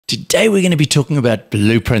Today we're going to be talking about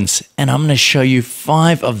blueprints, and I'm going to show you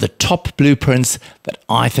 5 of the top blueprints that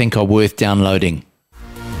I think are worth downloading.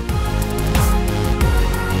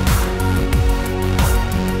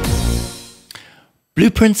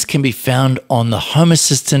 Blueprints can be found on the Home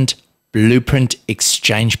Assistant Blueprint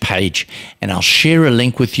Exchange page, and I'll share a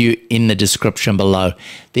link with you in the description below.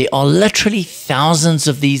 There are literally thousands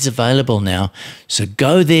of these available now, so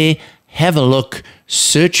go there, have a look,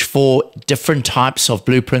 search for different types of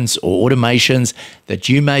blueprints or automations that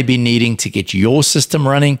you may be needing to get your system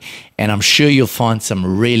running, and I'm sure you'll find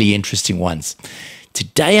some really interesting ones.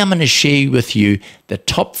 Today I'm going to share with you the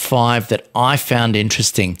top 5 that I found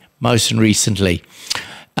interesting most recently.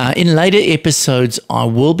 In later episodes, I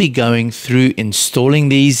will be going through installing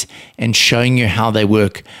these and showing you how they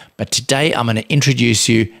work, but today I'm going to introduce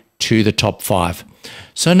you to the top 5.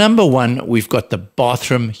 So number 1, we've got the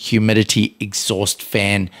bathroom humidity exhaust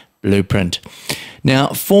fan blueprint. Now,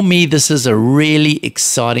 for me, this is a really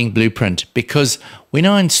exciting blueprint because when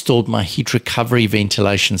I installed my heat recovery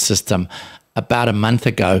ventilation system about a month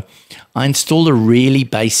ago, I installed a really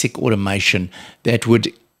basic automation that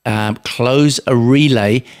would close a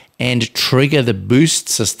relay and trigger the boost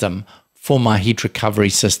system for my heat recovery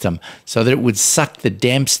system so that it would suck the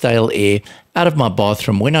damp, stale air out of my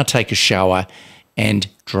bathroom when I take a shower and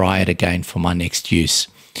dry it again for my next use.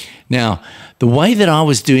 Now, the way that I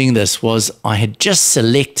was doing this was I had just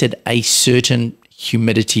selected a certain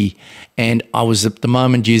humidity, and I was at the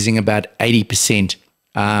moment using about 80%.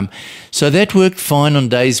 So that worked fine on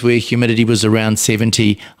days where humidity was around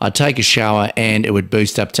 70. I'd take a shower and it would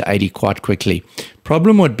boost up to 80 quite quickly.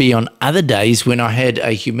 Problem would be on other days when I had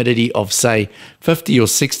a humidity of, say, 50 or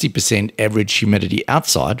 60% average humidity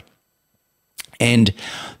outside. And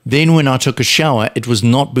then when I took a shower, it was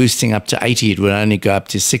not boosting up to 80. It would only go up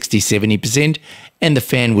to 60, 70%, and the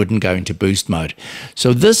fan wouldn't go into boost mode.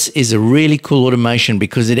 So this is a really cool automation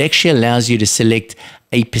because it actually allows you to select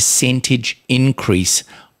a percentage increase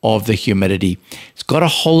of the humidity. It's got a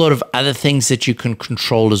whole lot of other things that you can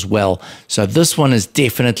control as well. So this one is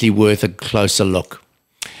definitely worth a closer look.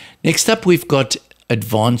 Next up, we've got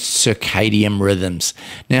advanced circadian rhythms.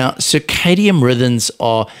 Now, circadian rhythms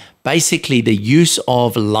are basically the use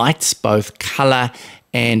of lights, both color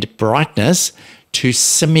and brightness, to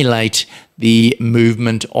simulate the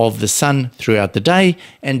movement of the sun throughout the day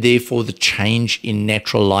and therefore the change in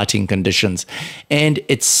natural lighting conditions. And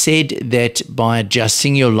it's said that by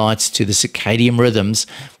adjusting your lights to the circadian rhythms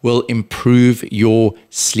will improve your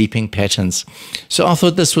sleeping patterns. So I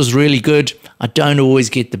thought this was really good. I don't always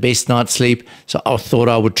get the best night's sleep, so I thought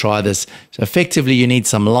I would try this. So effectively you need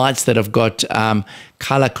some lights that have got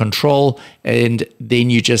color control, and then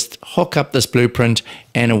you just hook up this blueprint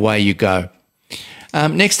and away you go.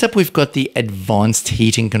 Next up, we've got the advanced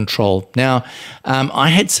heating control. Now, I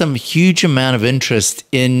had some huge amount of interest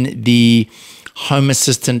in the Home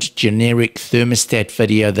Assistant generic thermostat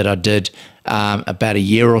video that I did about a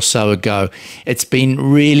year or so ago. It's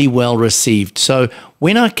been really well received. So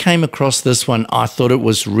when I came across this one, I thought it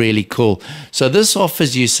was really cool. So this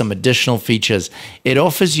offers you some additional features. It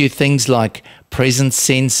offers you things like presence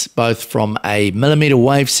sense, both from a millimeter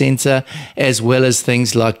wave sensor, as well as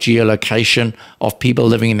things like geolocation of people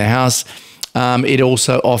living in the house. It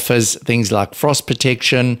also offers things like frost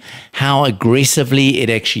protection, how aggressively it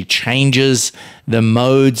actually changes the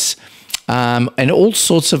modes, and all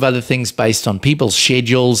sorts of other things based on people's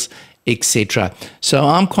schedules, etc. So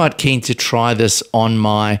I'm quite keen to try this on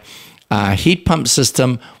my heat pump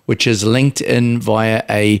system, which is linked in via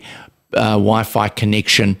a Wi-Fi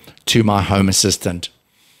connection to my Home Assistant.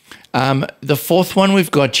 The fourth one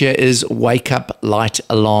we've got here is Wake Up Light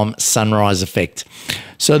Alarm Sunrise Effect.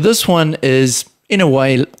 So this one is in a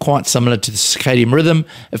way quite similar to the circadian rhythm.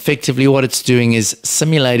 Effectively what it's doing is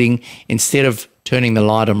simulating, instead of turning the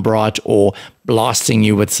light on bright or blasting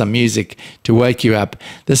you with some music to wake you up,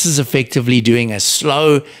 this is effectively doing a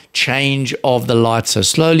slow change of the light, so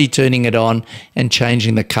slowly turning it on and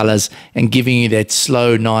changing the colors and giving you that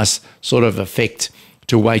slow, nice sort of effect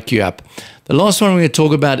to wake you up. The last one we're going to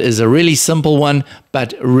talk about is a really simple one,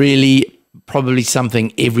 but really probably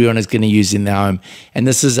something everyone is going to use in their home, and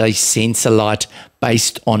this is a sensor light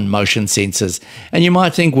based on motion sensors. And you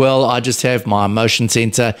might think, well, I just have my motion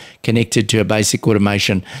sensor connected to a basic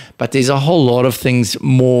automation, but there's a whole lot of things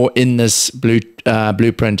more in this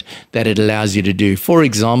blueprint that it allows you to do. For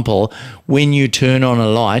example, when you turn on a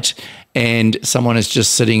light and someone is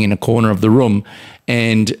just sitting in a corner of the room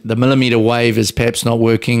and the millimeter wave is perhaps not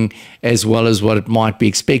working as well as what it might be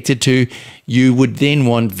expected to, you would then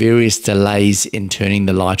want various delays in turning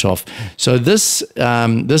the light off. So this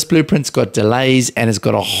blueprint's got delays, and it's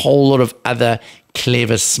got a whole lot of other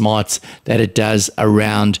clever smarts that it does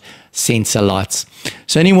around sensor lights.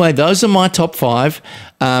 So anyway, those are my top 5.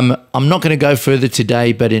 I'm not going to go further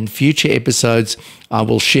today, but in future episodes, I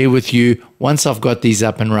will share with you once I've got these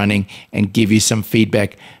up and running and give you some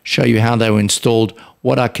feedback, show you how they were installed,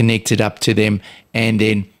 what I connected up to them, and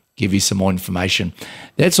then give you some more information.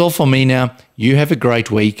 That's all for me now. You have a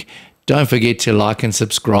great week. Don't forget to like and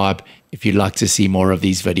subscribe if you'd like to see more of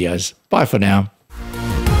these videos. Bye for now.